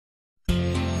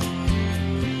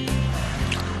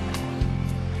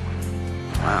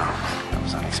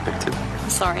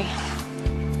sorry.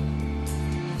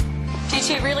 Did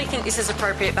you really think this is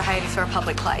appropriate behaviour for a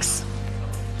public place?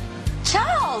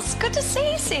 Charles, good to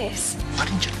see you, sis. Why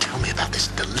didn't you tell me about this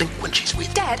delinquent she's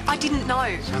with? Dad, I didn't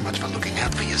know. So much for looking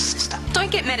out for your sister.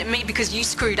 Don't get mad at me because you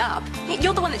screwed up.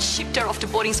 You're the one that shipped her off to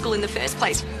boarding school in the first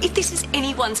place. If this is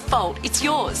anyone's fault, it's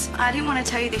yours. I didn't want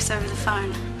to tell you this over the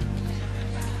phone.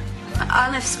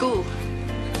 I left school.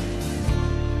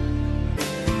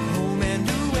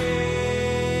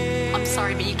 I'm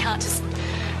sorry, but you can't just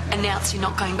announce you're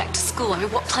not going back to school. I mean,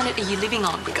 what planet are you living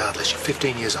on? Regardless, you're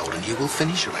 15 years old and you will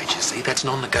finish your HSC. That's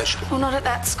non-negotiable. Well, not at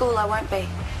that school, I won't be.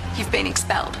 You've been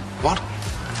expelled. What?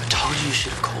 I told you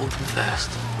should have called them first.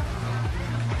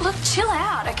 Look, chill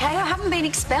out, okay? I haven't been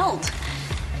expelled.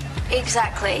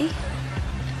 Exactly.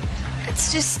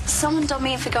 It's just someone dubbed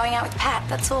me in for going out with Pat,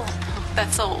 that's all.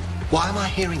 That's all. Why am I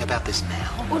hearing about this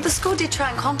now? Well, the school did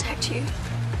try and contact you.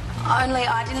 Only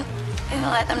I didn't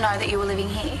let them know that you were living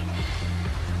here.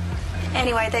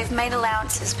 Anyway, they've made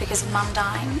allowances because of Mum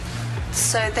dying.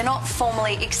 So they're not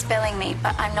formally expelling me,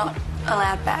 but I'm not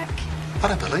allowed back. I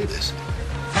don't believe this.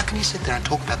 How can you sit there and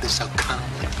talk about this so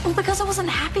calmly? Well, because I wasn't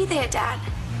happy there, Dad.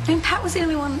 I mean, Pat was the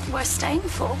only one worth staying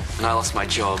for. And I lost my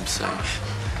job, so...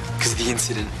 because of the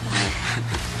incident.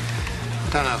 I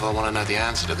don't know if I want to know the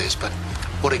answer to this, but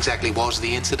what exactly was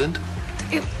the incident?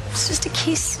 It was just a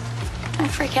kiss. Don't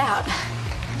freak out.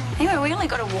 Anyway, we only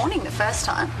got a warning the first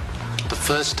time. The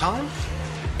first time?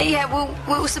 Yeah, well,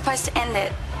 we were supposed to end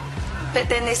it. But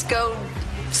then this girl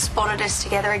spotted us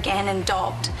together again and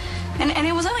dobbed. And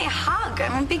it was only a hug. I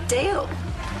mean, big deal.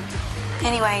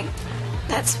 Anyway,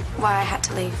 that's why I had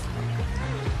to leave.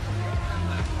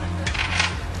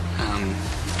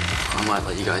 I might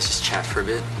let you guys just chat for a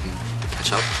bit and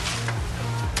catch up.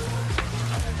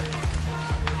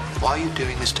 Why are you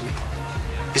doing this to me?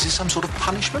 Is this some sort of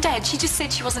punishment? Dad, she just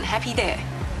said she wasn't happy there.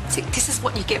 See, this is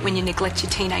what you get when you neglect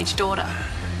your teenage daughter.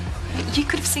 You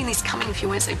could have seen this coming if you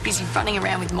weren't so busy running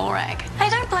around with Morag. Hey,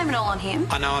 don't blame it all on him.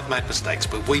 I know I've made mistakes,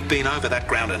 but we've been over that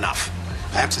ground enough.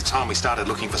 Perhaps it's time we started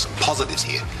looking for some positives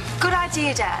here. Good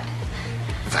idea, Dad.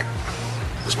 In fact,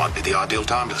 this might be the ideal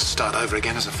time to start over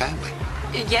again as a family.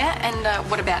 Yeah, and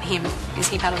what about him? Is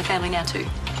he part of the family now too?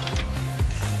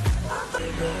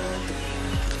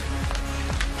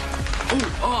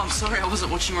 Oh, I'm sorry, I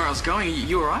wasn't watching where I was going.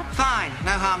 You all right? Fine,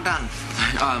 no harm done.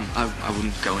 I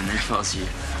wouldn't go in there if I was you.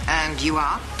 And you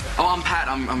are? Oh, I'm Pat.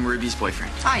 I'm Ruby's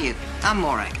boyfriend. Are you? I'm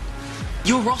Morag.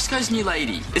 You're Roscoe's new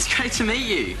lady. It's great to meet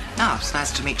you. Oh, it's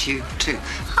nice to meet you, too.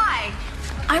 Hi,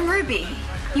 I'm Ruby.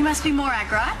 You must be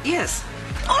Morag, right? Yes.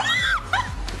 Oh,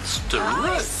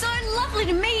 it's so lovely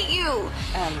to meet you.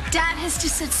 Dad has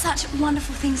just said such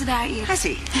wonderful things about you. Has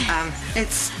he?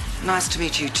 It's nice to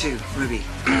meet you, too, Ruby.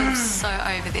 I'm so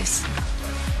over this.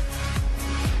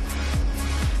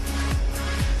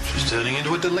 She's turning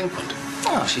into a delinquent.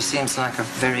 Oh, she seems like a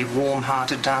very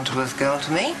warm-hearted, down-to-earth girl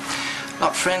to me.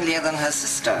 Lot friendlier than her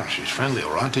sister. She's friendly,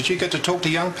 all right. Did you get to talk to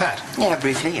young Pat? Yeah,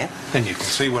 briefly, yeah. Then you can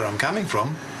see where I'm coming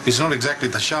from. He's not exactly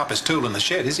the sharpest tool in the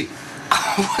shed, is he?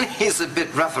 Well, he's a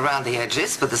bit rough around the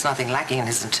edges, but there's nothing lacking in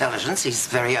his intelligence. He's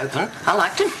very open. I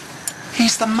liked him.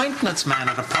 He's the maintenance man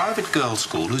at a private girls'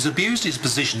 school who's abused his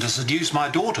position to seduce my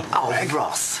daughter. Oh, Morag.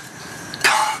 Ross.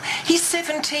 He's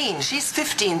 17. She's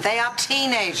 15. They are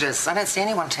teenagers. I don't see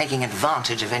anyone taking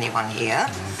advantage of anyone here.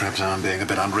 Perhaps I'm being a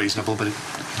bit unreasonable, but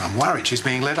I'm worried she's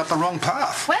being led up the wrong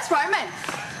path. Where's Roman?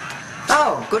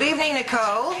 Oh, good evening,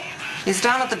 Nicole. He's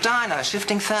down at the diner,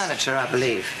 shifting furniture, I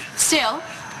believe. Still?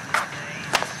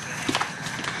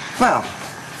 Well,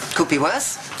 could be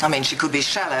worse. I mean, she could be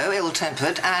shallow,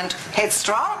 ill-tempered, and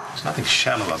headstrong. There's nothing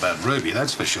shallow about Ruby,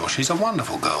 that's for sure. She's a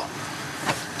wonderful girl.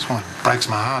 That's why it breaks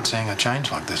my heart seeing her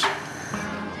change like this.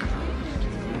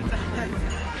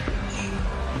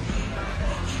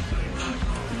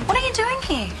 What are you doing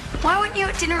here? Why weren't you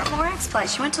at dinner at Morag's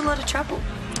place? She went to a lot of trouble.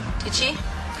 Did she?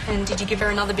 And did you give her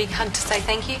another big hug to say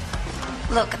thank you?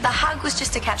 Look, the hug was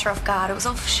just to catch her off guard. It was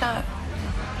all for show.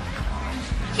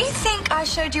 You think I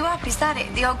showed you up, is that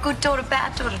it? The old good daughter,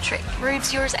 bad daughter trick?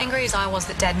 Rubes, you're as angry as I was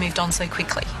that Dad moved on so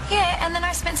quickly. Yeah, and then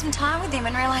I spent some time with him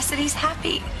and realised that he's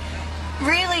happy.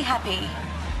 Really happy.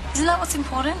 Isn't that what's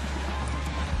important?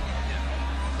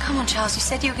 Come on, Charles, you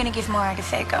said you were going to give Morag a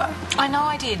fair go. I know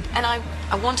I did, and I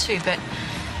want to, but...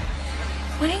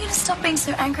 When are you going to stop being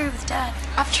so angry with Dad?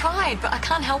 I've tried, but I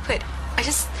can't help it.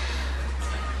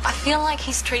 I feel like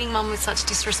he's treating Mum with such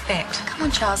disrespect. Come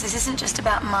on, Charles, this isn't just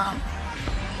about Mum.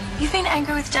 You've been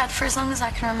angry with Dad for as long as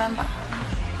I can remember.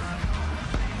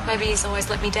 Maybe he's always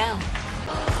let me down.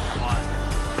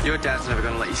 Your dad's never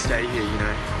going to let you stay here, you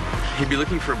know. He'd be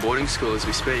looking for a boarding school as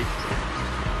we speak.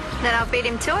 Then I'll beat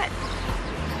him to it.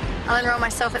 I'll enroll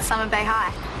myself at Summer Bay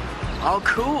High. Oh,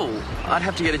 cool. I'd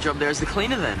have to get a job there as the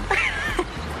cleaner then.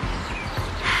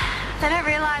 They don't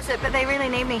realise it, but they really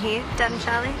need me here, Dad and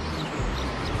Charlie.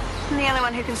 I'm the only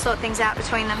one who can sort things out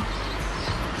between them.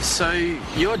 So,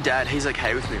 your dad, he's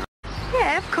okay with me, right?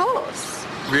 Yeah, of course.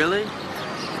 Really?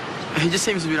 He just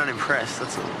seems a bit unimpressed,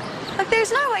 that's all. Look,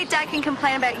 there's no way Dad can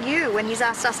complain about you when he's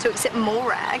asked us to accept more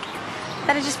rag.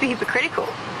 That'd just be hypocritical.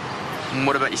 And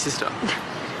what about your sister?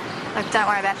 Look, don't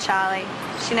worry about Charlie.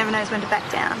 She never knows when to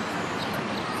back down.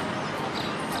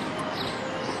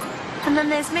 And then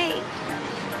there's me,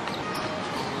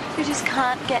 who just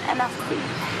can't get enough of you.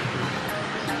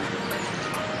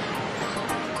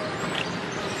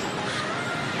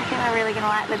 I think I'm really gonna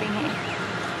like living here.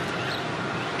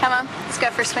 Come on, let's go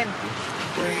for a swim.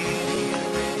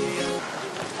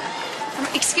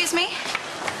 Excuse me?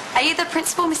 Are you the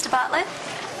principal, Mr. Bartlett?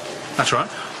 That's right.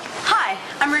 Hi,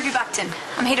 I'm Ruby Buckton.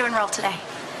 I'm here to enroll today.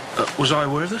 Was I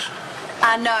aware of this?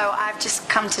 No, I've just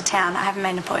come to town. I haven't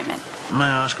made an appointment. May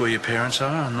I ask where your parents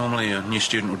are? Normally a new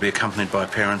student would be accompanied by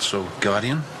parents or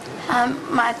guardian.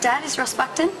 My dad is Ross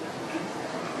Buckton.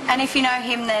 And if you know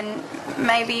him, then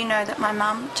maybe you know that my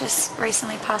mum just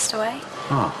recently passed away.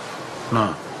 Oh,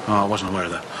 no. Oh, I wasn't aware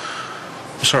of that.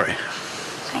 Sorry.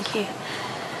 Thank you.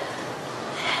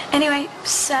 Anyway,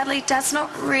 sadly, Dad's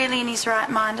not really in his right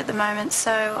mind at the moment,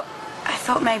 so I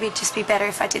thought maybe it'd just be better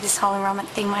if I did this whole enrolment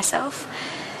thing myself.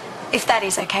 If that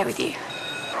is okay with you.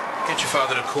 Get your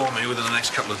father to call me within the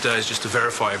next couple of days just to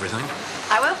verify everything.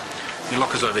 I will. Your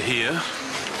locker's over here,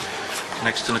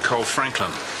 next to Nicole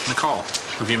Franklin. Nicole,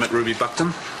 have you met Ruby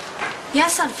Buckton?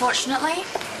 Yes, unfortunately.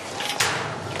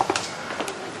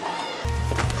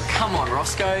 Come on,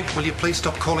 Roscoe. Will you please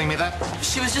stop calling me that?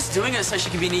 She was just doing it so she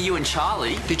could be near you and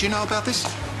Charlie. Did you know about this?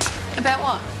 About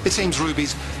what? It seems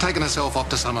Ruby's taken herself off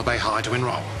to Summer Bay High to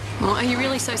enrol. Well, are you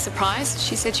really so surprised?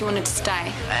 She said she wanted to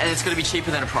stay. And it's going to be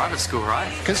cheaper than a private school,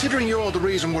 right? Considering you're the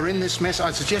reason we're in this mess,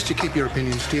 I'd suggest you keep your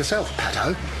opinions to yourself,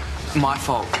 Pato. My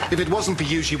fault. If it wasn't for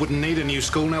you, she wouldn't need a new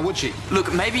school now, would she?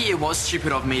 Look, maybe it was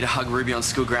stupid of me to hug Ruby on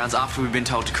school grounds after we'd been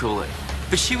told to cool it.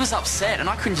 But she was upset, and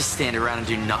I couldn't just stand around and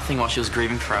do nothing while she was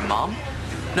grieving for her mum.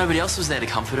 Nobody else was there to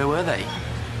comfort her, were they?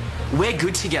 We're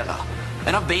good together,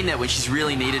 and I've been there when she's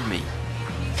really needed me.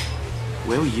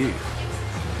 Where were you?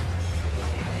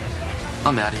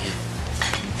 I'm out of here.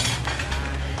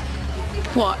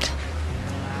 What?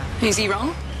 Is he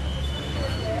wrong?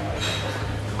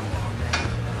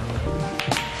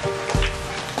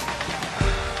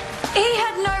 He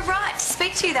had no right to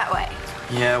speak to you that way.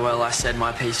 Yeah, well, I said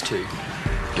my piece too.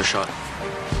 Your shot.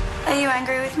 Are you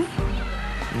angry with me?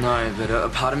 No, but a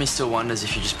part of me still wonders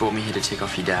if you just brought me here to tick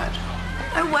off your dad.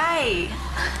 No way.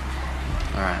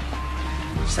 All right.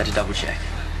 Just had to double check.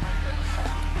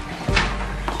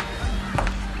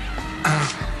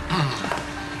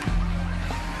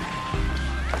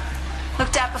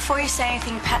 Look, Dad, before you say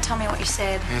anything, Pat, tell me what you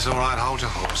said. It's all right, hold your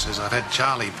horses. I've had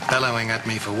Charlie bellowing at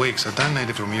me for weeks. I don't need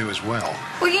it from you as well.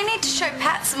 Well, you need to show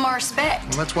Pat some more respect.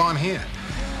 Well, that's why I'm here.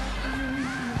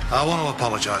 I want to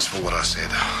apologise for what I said.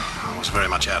 I was very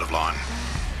much out of line.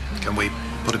 Can we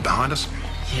put it behind us?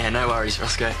 Yeah, no worries,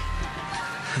 Roscoe.